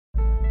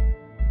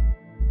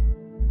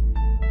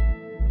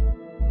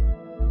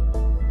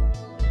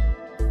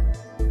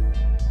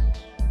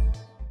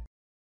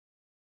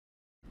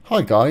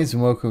Hi guys,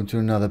 and welcome to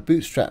another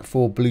Bootstrap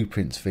 4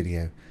 Blueprints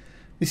video.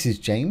 This is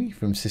Jamie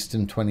from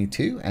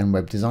System22 and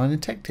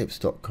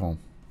webdesignandtechtips.com.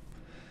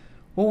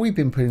 Well, we've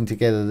been putting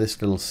together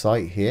this little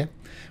site here.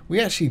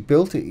 We actually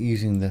built it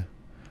using the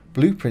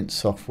Blueprint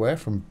software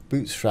from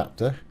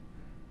Bootstrap.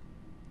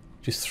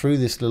 Just threw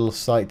this little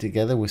site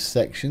together with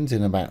sections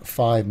in about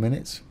 5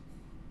 minutes.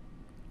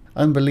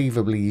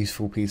 Unbelievably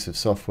useful piece of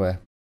software.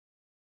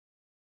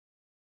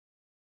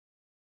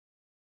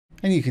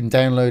 And you can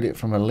download it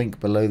from a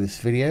link below this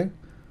video,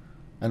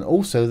 and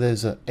also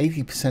there's a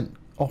 80%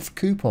 off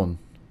coupon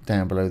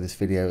down below this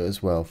video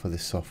as well for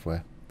this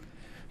software.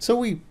 So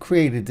we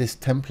created this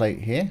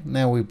template here.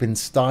 Now we've been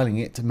styling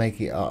it to make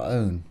it our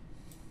own.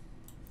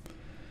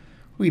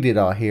 We did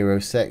our hero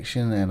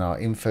section and our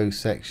info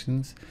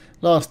sections.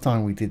 Last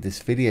time we did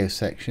this video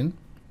section.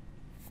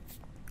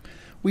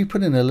 We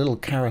put in a little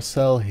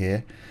carousel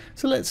here.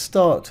 So let's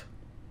start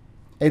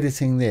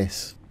editing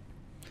this.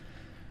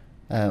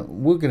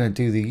 We're going to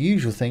do the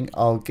usual thing.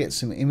 I'll get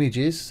some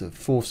images of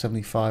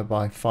 475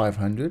 by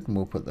 500 and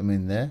we'll put them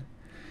in there.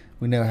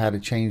 We know how to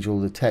change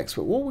all the text,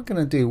 but what we're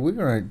going to do, we're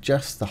going to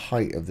adjust the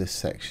height of this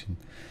section.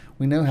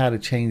 We know how to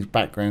change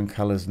background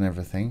colors and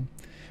everything,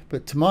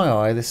 but to my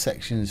eye this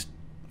section is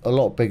a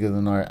lot bigger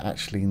than I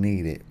actually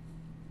need it.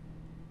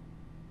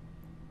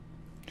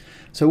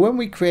 So when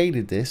we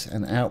created this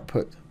and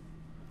output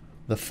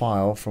the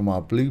file from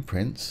our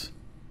blueprints,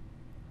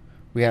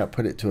 we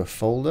output it to a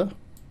folder.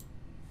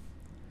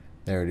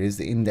 There it is,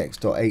 the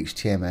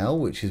index.html,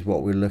 which is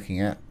what we're looking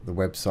at, the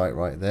website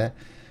right there.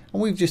 And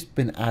we've just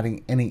been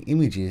adding any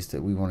images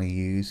that we want to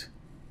use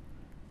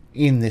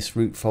in this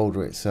root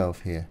folder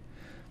itself here.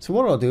 So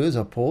what I'll do is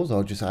I'll pause,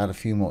 I'll just add a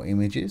few more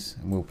images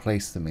and we'll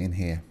place them in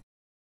here.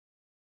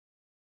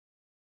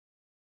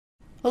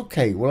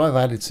 Okay, well I've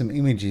added some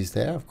images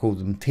there. I've called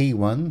them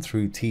T1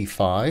 through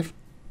T5.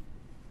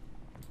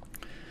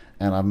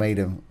 And I've made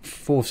them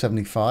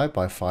 475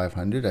 by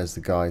 500 as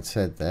the guide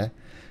said there.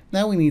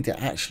 Now we need to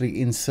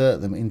actually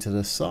insert them into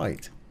the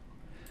site.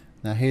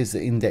 Now here's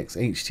the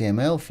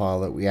index.html file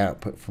that we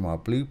output from our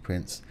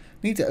blueprints.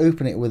 We need to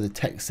open it with a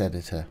text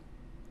editor.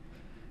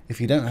 If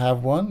you don't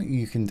have one,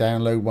 you can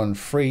download one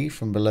free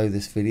from below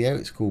this video.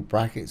 It's called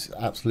Brackets.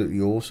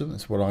 Absolutely awesome.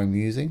 That's what I'm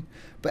using.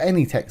 But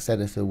any text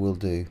editor will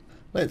do.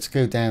 Let's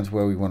go down to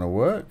where we want to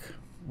work,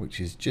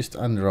 which is just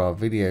under our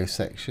video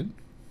section.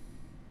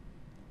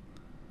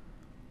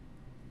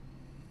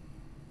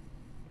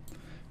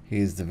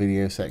 Here's the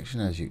video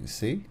section, as you can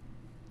see.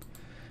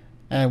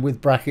 And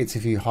with brackets,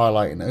 if you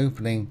highlight an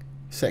opening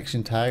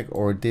section tag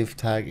or a div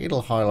tag,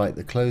 it'll highlight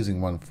the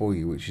closing one for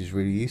you, which is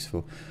really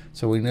useful.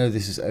 So we know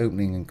this is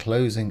opening and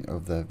closing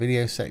of the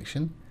video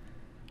section.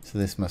 So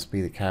this must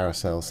be the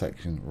carousel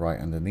section right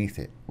underneath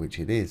it, which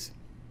it is.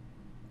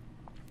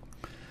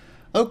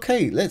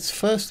 Okay, let's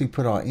firstly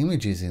put our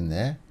images in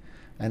there.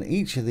 And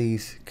each of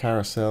these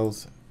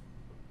carousels,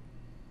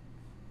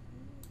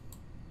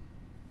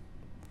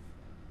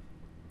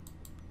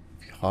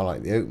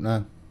 highlight the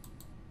opener.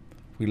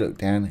 If we look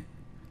down,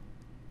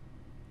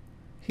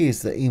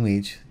 here's the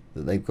image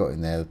that they've got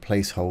in there, the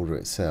placeholder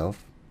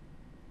itself.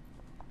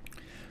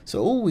 So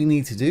all we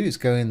need to do is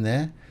go in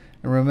there,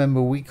 and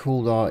remember we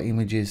called our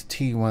images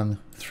T1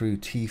 through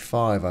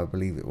T5, I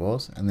believe it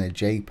was, and they're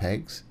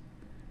JPEGs.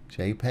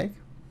 JPEG.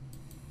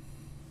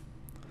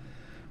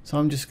 So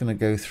I'm just going to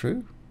go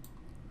through.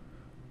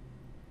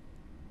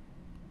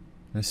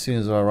 And as soon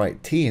as I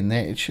write T in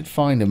there, it should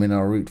find them in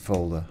our root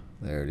folder.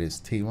 There it is,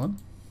 T1.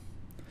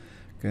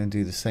 Going to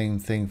do the same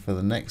thing for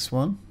the next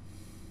one.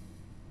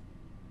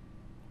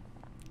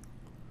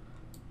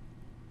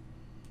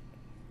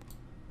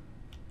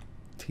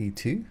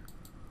 T2.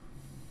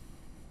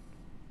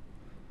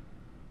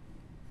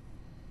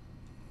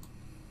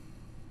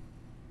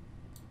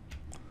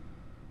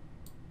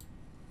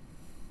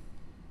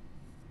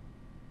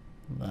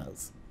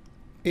 That's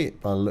it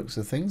by the looks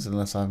of things,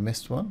 unless I've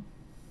missed one.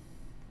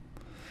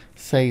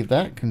 Save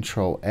that,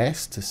 Control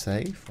S to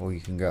save, or you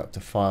can go up to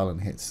File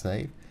and hit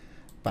Save.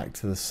 Back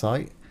to the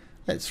site.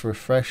 Let's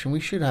refresh, and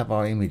we should have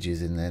our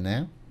images in there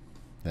now.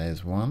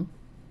 There's 1,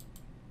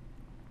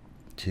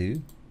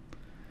 2,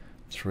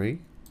 3.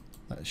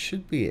 That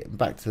should be it.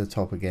 Back to the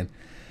top again.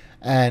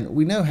 And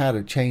we know how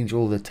to change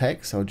all the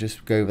text. I'll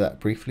just go over that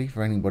briefly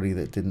for anybody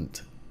that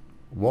didn't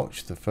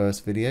watch the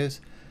first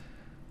videos.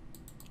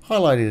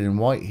 Highlighted in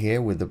white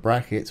here with the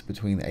brackets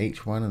between the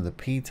H1 and the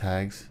P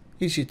tags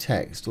is your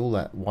text, all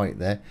that white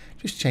there.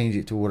 Just change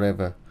it to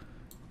whatever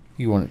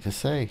you want it to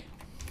say.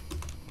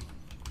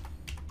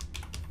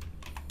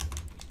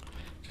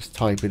 Just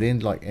type it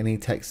in like any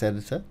text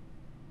editor.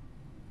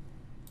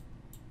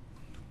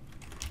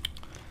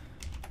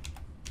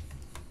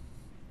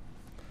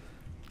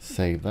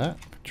 Save that,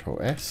 Control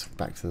S,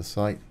 back to the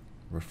site,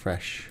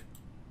 refresh.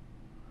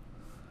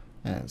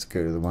 And let's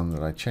go to the one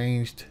that I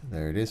changed.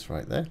 There it is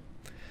right there.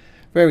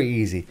 Very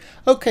easy.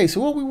 Okay,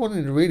 so what we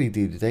wanted to really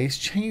do today is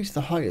change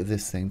the height of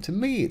this thing. To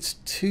me, it's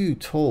too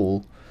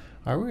tall.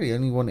 I really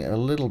only want it a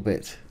little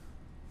bit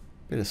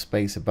of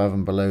space above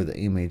and below the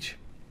image.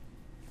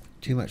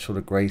 Too much sort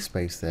of grey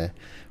space there.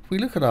 If we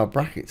look at our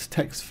brackets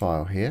text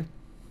file here,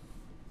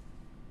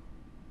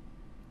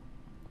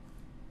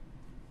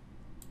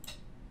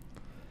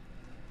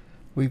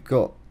 we've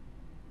got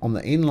on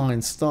the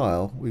inline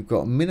style, we've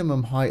got a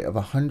minimum height of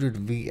 100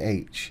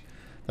 VH.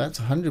 That's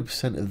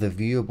 100% of the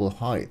viewable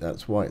height.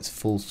 That's why it's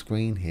full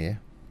screen here.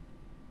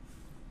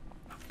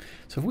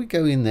 So if we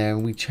go in there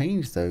and we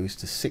change those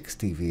to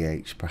 60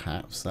 VH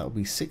perhaps, that'll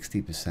be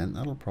 60%.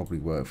 That'll probably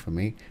work for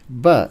me.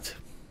 But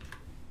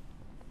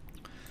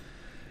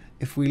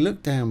if we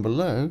look down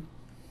below,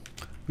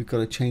 we've got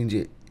to change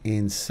it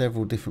in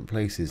several different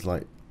places,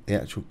 like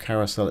the actual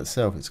carousel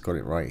itself. It's got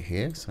it right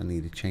here, so I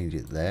need to change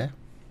it there.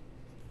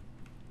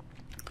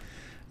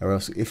 Or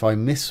else if I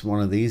miss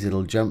one of these,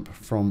 it'll jump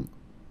from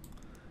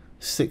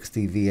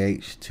 60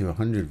 VH to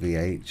 100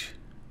 VH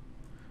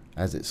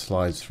as it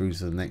slides through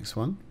to the next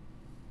one.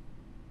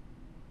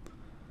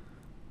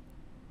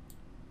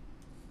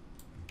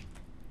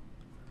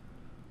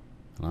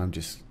 And I'm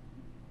just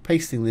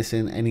pasting this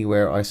in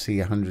anywhere I see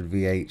 100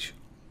 VH,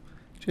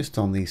 just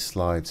on these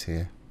slides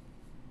here.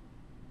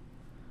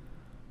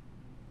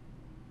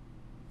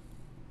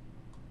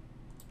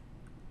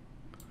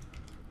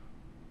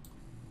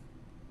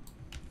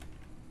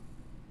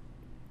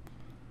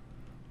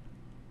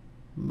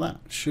 That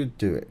should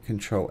do it.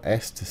 Control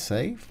S to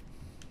save.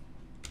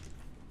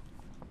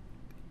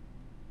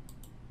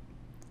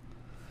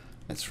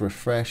 Let's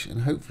refresh,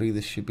 and hopefully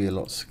this should be a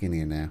lot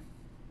skinnier now.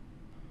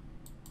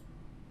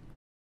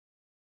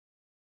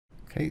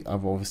 Okay,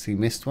 I've obviously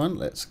missed one.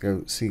 Let's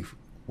go see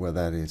where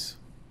that is.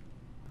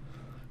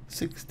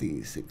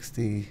 60,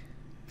 60,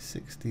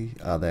 60.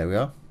 Ah, there we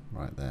are.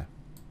 Right there.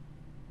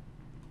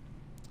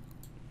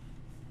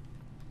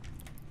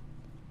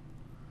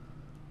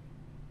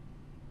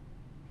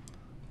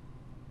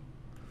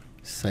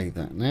 Save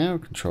that now.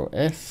 Control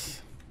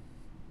S.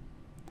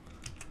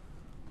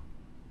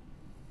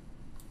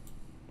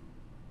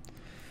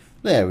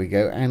 There we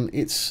go, and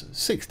it's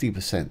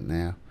 60%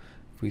 now.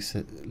 If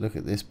we look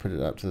at this, put it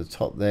up to the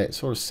top there, it's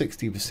sort of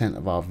 60%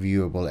 of our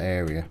viewable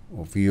area,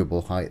 or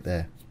viewable height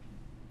there.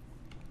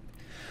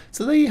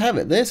 So there you have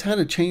it. There's how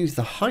to change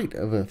the height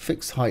of a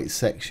fixed height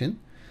section,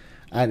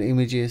 add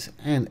images,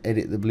 and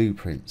edit the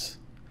blueprints.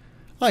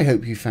 I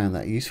hope you found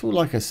that useful.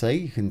 Like I say,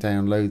 you can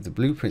download the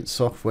blueprint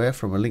software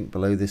from a link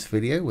below this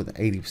video with an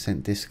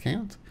 80%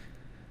 discount.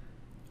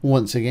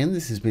 Once again,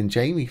 this has been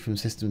Jamie from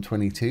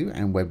System22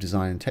 and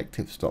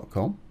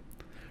webdesignandtechtips.com.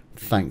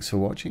 Thanks for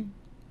watching.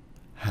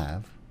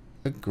 Have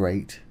a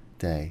great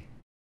day.